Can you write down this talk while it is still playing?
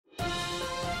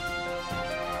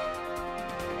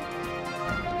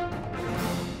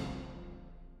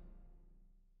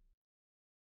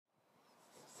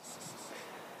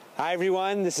Hi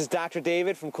everyone, this is Dr.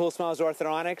 David from Coolsmiles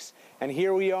Orthodontics, and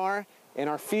here we are in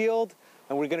our field,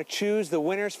 and we're going to choose the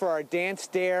winners for our Dance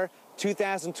Dare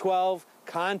 2012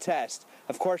 contest.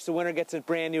 Of course, the winner gets a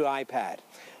brand new iPad.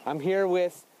 I'm here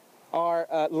with our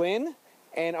Lynn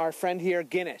and our friend here,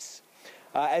 Guinness.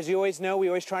 As you always know, we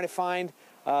always try to find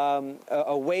a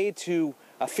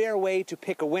fair way to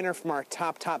pick a winner from our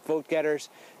top vote getters.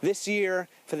 This year,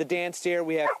 for the Dance Dare,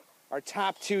 we have our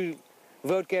top two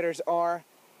vote getters are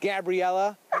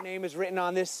Gabriella, her name is written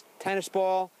on this tennis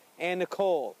ball, and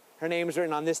Nicole, her name is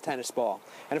written on this tennis ball.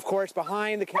 And of course,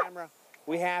 behind the camera,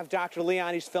 we have Dr.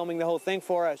 Leon. He's filming the whole thing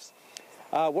for us.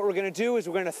 What we're going to do is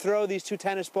we're going to throw these two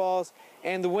tennis balls,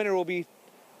 and the winner will be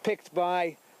picked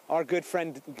by our good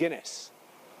friend Guinness.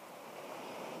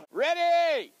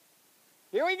 Ready?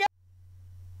 Here we go.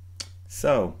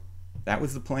 So, that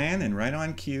was the plan, and right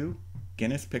on cue,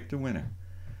 Guinness picked a winner.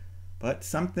 But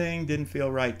something didn't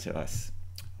feel right to us.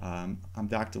 I'm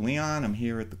Dr. Leon. I'm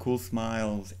here at the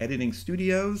Coolsmiles editing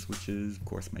studios, which is, of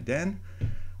course, my den.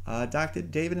 Dr.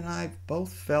 David and I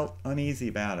both felt uneasy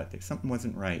about it. Something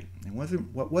wasn't right. And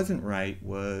what wasn't right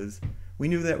was we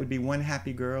knew that would be one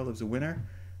happy girl as a winner,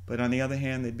 but on the other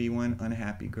hand, there'd be one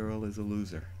unhappy girl as a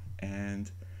loser.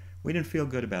 And we didn't feel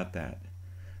good about that.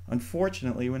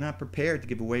 Unfortunately, we're not prepared to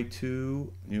give away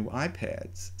 2 new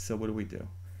iPads. So what do?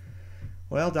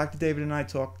 Well, Dr. David and I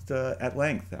talked at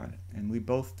length on it, and we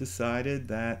both decided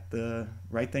that the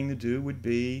right thing to do would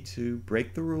be to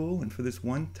break the rule, and for this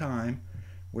one time,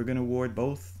 we're going to award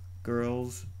both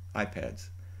girls iPads.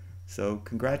 So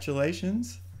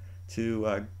congratulations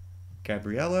to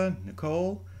Gabriella,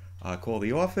 Nicole. Call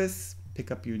the office,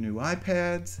 pick up your new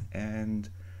iPads, and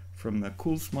from the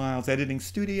Coolsmiles editing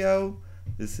studio,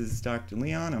 this is Dr.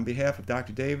 Leon. On behalf of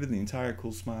Dr. David and the entire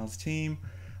Coolsmiles team,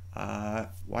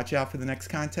 watch out for the next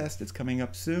contest. It's coming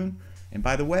up soon. And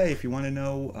by the way, if you want to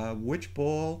know which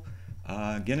ball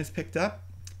Guinness picked up,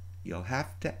 you'll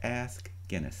have to ask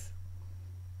Guinness.